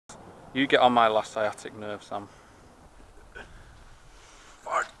You get on my last sciatic nerve, Sam.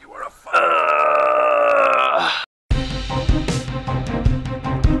 Fuck, you are a fuck.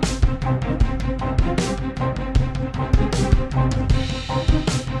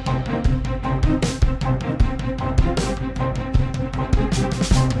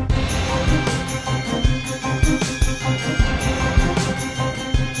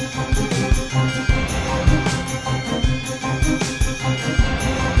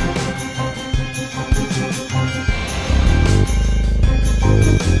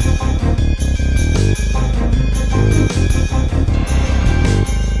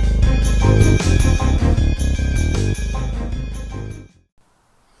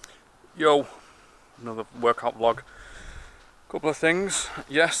 Yo, another workout vlog. Couple of things.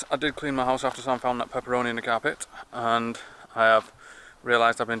 Yes, I did clean my house after Sam found that pepperoni in the carpet, and I have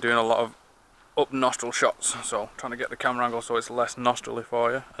realised I've been doing a lot of up nostril shots, so trying to get the camera angle so it's less nostrily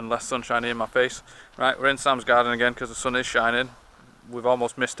for you and less sunshiny in my face. Right, we're in Sam's garden again because the sun is shining. We've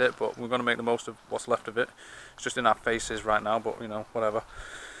almost missed it, but we're going to make the most of what's left of it. It's just in our faces right now, but you know, whatever.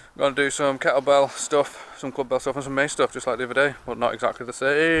 I'm going to do some kettlebell stuff, some club bell stuff and some mace stuff just like the other day, but not exactly the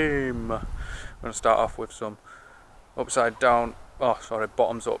same. I'm going to start off with some upside down,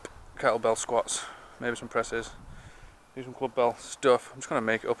 bottoms up kettlebell squats, maybe some presses, do some club bell stuff. I'm just going to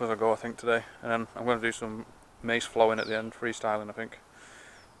make it up as I go I think today, and then I'm going to do some mace flowing at the end, freestyling I think.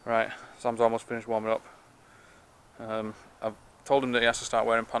 Right, Sam's almost finished warming up. I've told him that he has to start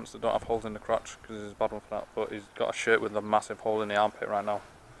wearing pants that don't have holes in the crotch because he's a bad one for that, but he's got a shirt with a massive hole in the armpit right now.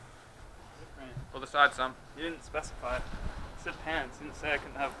 Other side, Sam. You didn't specify it. You said pants. You didn't say I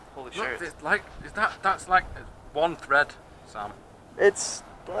couldn't have holy shirts. It's like, that's like one thread, Sam. It's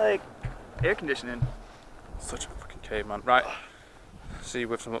like air conditioning. Such a fucking caveman. Right. See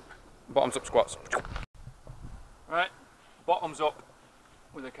with some bottoms up squats. Right. Bottoms up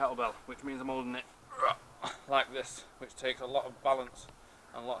with a kettlebell, which means I'm holding it like this, which takes a lot of balance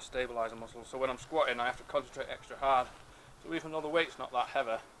and a lot of stabiliser muscles. So when I'm squatting, I have to concentrate extra hard. So even though the weight's not that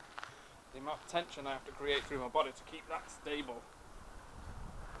heavy, the amount of tension I have to create through my body to keep that stable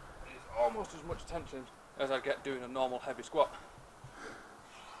is almost as much tension as I get doing a normal heavy squat.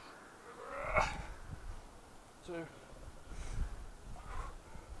 2,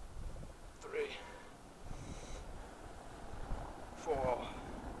 3, 4,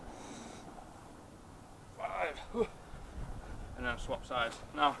 5, and then swap sides.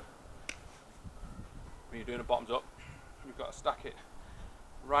 Now, when you're doing a bottoms up, you've got to stack it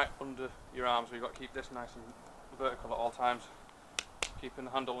right under your arm, so you've got to keep this nice and vertical at all times, keeping the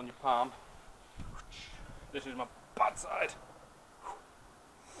handle on your palm. This is my bad side.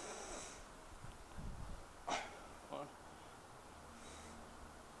 1,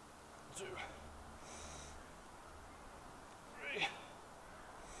 2, 3,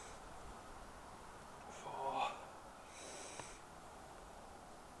 4,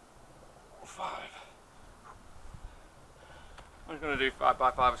 5. I'm just going to do 5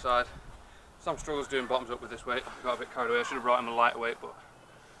 by 5 a side. Sam struggles doing bottoms up with this weight. I got a bit carried away. I should have brought him a lighter weight, but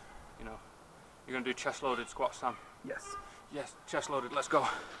you know. You're going to do chest loaded squats, Sam? Yes. Yes, chest loaded. Let's go.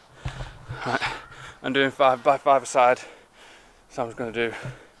 Right. I'm doing 5 by 5 a side. Sam's going to do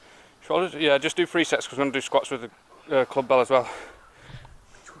shoulders. Yeah, just do 3 sets because we're going to do squats with the club bell as well.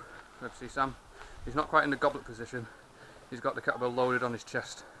 Let's see Sam. He's not quite in the goblet position. He's got the kettlebell loaded on his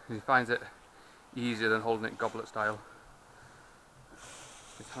chest. He finds it easier than holding it goblet style.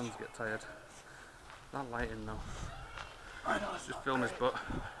 His hands get tired. That lighting though. I know, let's just film his butt.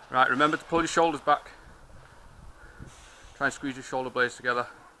 Right, remember to pull your shoulders back. Try and squeeze your shoulder blades together.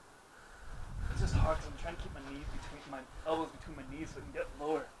 It's just hard because I'm trying to keep my knees between my elbows between my knees so I can get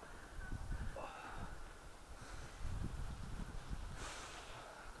lower.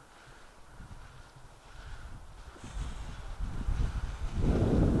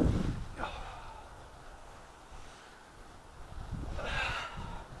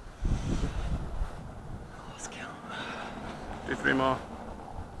 Do 3 more.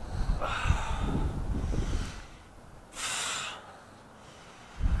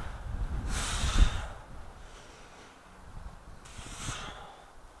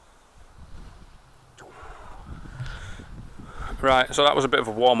 Right, so that was a bit of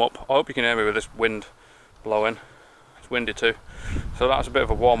a warm up. I hope you can hear me with this wind blowing. It's windy too. So that was a bit of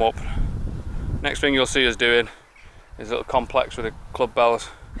a warm up. Next thing you'll see us doing is a little complex with the club bells.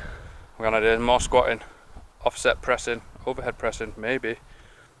 We're going to do more squatting, offset pressing, overhead pressing, maybe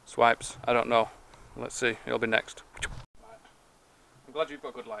swipes, I don't know. Let's see, it'll be next. Right. I'm glad you've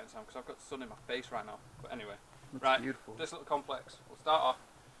got good lighting, Sam, because I've got the sun in my face right now. But anyway, that's right, beautiful. This little complex, we'll start off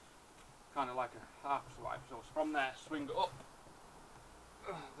kind of like a half swipe. So from there, swing up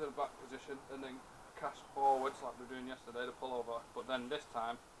to the backwards position and then cast forwards like we were doing yesterday, the pull over, but then this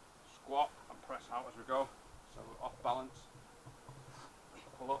time squat and press out as we go, so we're off balance,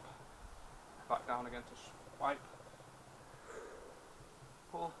 pull up, back down again to swipe,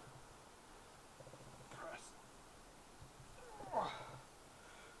 pull, press.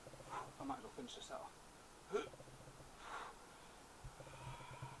 I might as well finish this out. Do you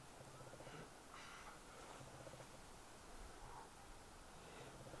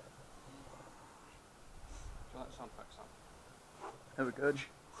like the sound effects, Sam? That was good.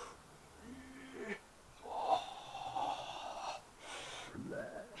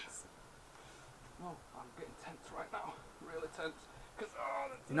 Relax. No, I'm getting tense right now. Really tense. Because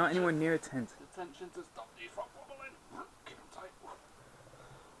You're not anywhere near tense. the tension to stop these from wobbling. Keep them tight.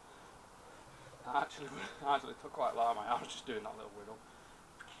 I actually took quite a lot of my arms just doing that little wiggle.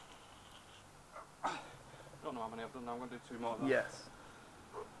 Don't know how many I've done now. I'm going to do 2 more though. Yes.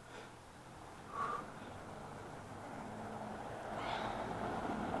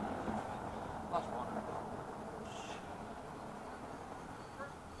 Last one.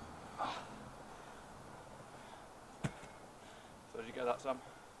 So did you get that, Sam?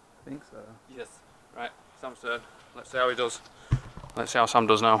 I think so. Yes. Right, Sam's turn. Let's see how he does. Let's see how Sam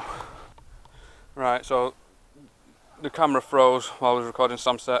does now. Right, so the camera froze while I was recording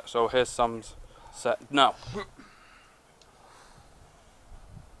Sam's set, so here's Sam's set now.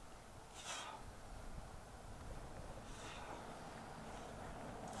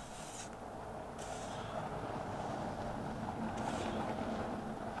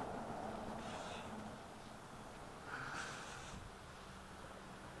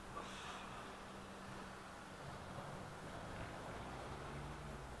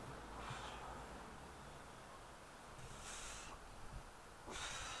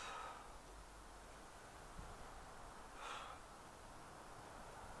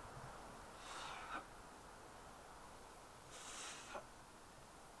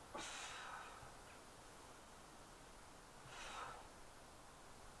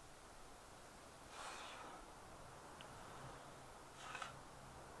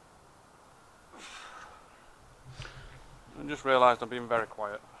 I just realised I'm being very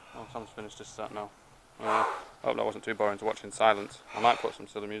quiet. Oh, Sam's finished his set now. I hope that wasn't too boring to watch in silence. I might put some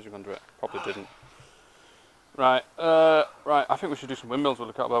silly music under it. Probably didn't. Right, right. I think we should do some windmills with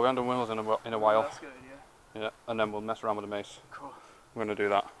the kettlebell. We haven't done windmills in a while. That's good, yeah. Yeah, and then we'll mess around with the mace. Cool. We're going to do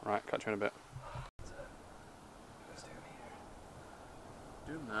that. Right, catch you in a bit. Let's do him here.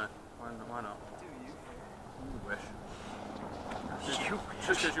 Do them there. Why not? Do you You wish. Just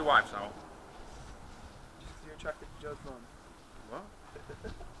because your wife's out. Just you're attracted to Joe's phone. What?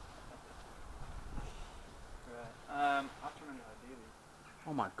 Right. I have to remember how to do these.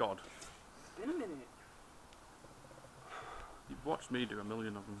 Oh my god. It's been a minute. You've watched me do a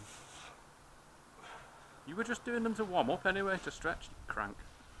million of them. You were just doing them to warm up anyway, to stretch, you crank.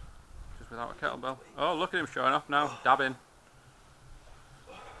 Just without a kettlebell. Oh, look at him showing off now, dabbing.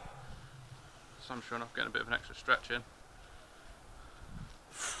 Sam's showing off, getting a bit of an extra stretch in.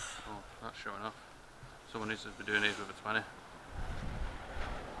 Oh, that's showing off. Someone needs to be doing these with a 20.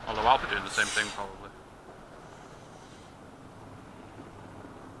 Although I'll be doing the same thing probably.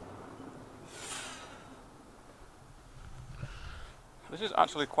 This is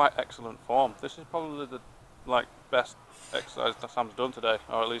actually quite excellent form. This is probably the best exercise that Sam's done today,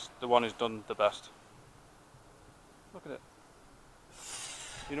 or at least the one he's done the best. Look at it.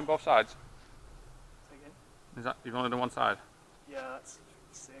 You done both sides? Say again? Is that you've only done one side? Yeah, that's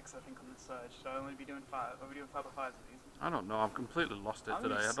 6 I think on this side. Should I only be doing 5? Are we doing 5 by 5s of these? I don't know. I've completely lost it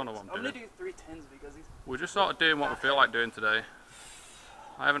today. I don't know what I'm doing. I'm gonna do 3 10s because these. We're just sort of doing what we feel like doing today.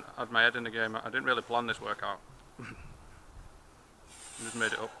 I haven't had my head in the game. I didn't really plan this workout. We just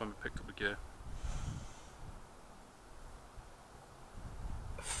made it up when we picked up the gear.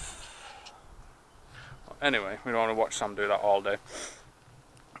 Anyway, we don't want to watch Sam do that all day.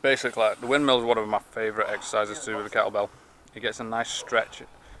 Basically, the windmill is one of my favourite exercises to do with the kettlebell. It gets a nice stretch, and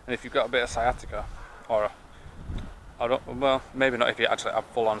if you've got a bit of sciatica, or well, maybe not if you actually have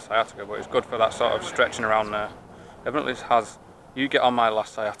full-on sciatica, but it's good for that sort of stretching around there. Evidently, it has. You get on my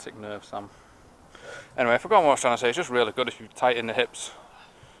last sciatic nerve, Sam. Anyway, I forgot what I was trying to say. It's just really good if you tighten the hips.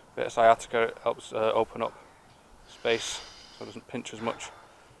 A bit of sciatica, it helps open up space so it doesn't pinch as much.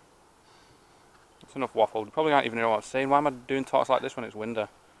 It's enough waffle. You probably can't even know what I'm saying. Why am I doing talks like this when it's windy?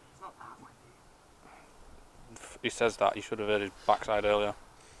 It's not that windy. He says that. You should have heard his backside earlier.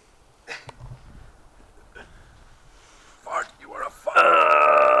 Fart, you are a fart.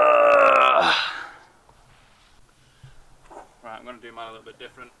 Right, I'm going to do mine a little bit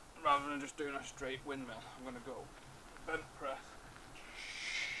different. Rather than just doing a straight windmill, I'm going to go bent press,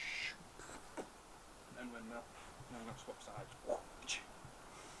 going to swap sides.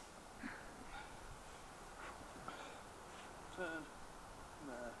 Turn.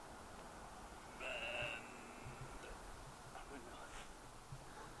 There. Bend. Windmill.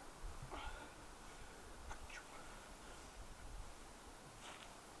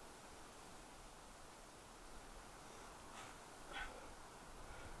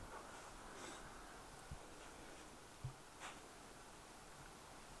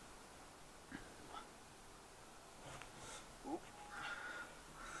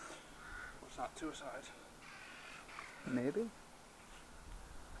 What's that, two aside? Maybe.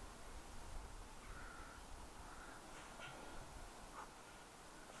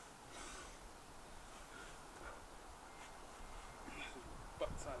 Back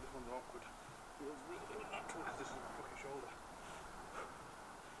side, this one's awkward. Feels really unnatural because this is my fucking shoulder.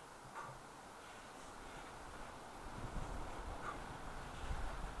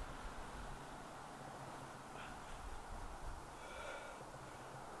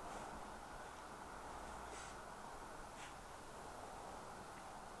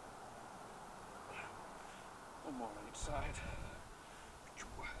 One more on each side.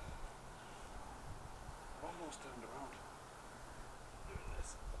 Almost turned around. Doing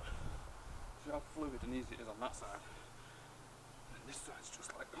this. See how fluid and easy it is on that side. And this side's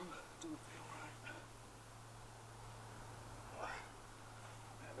just like, oh, it doesn't feel right.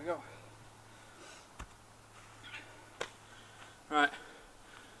 There we go. Right.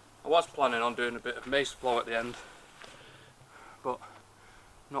 I was planning on doing a bit of mace flow at the end, but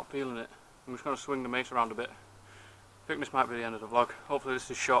not feeling it. I'm just going to swing the mace around a bit. I think this might be the end of the vlog. Hopefully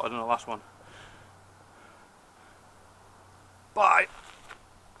this is shorter than the last one. Bye!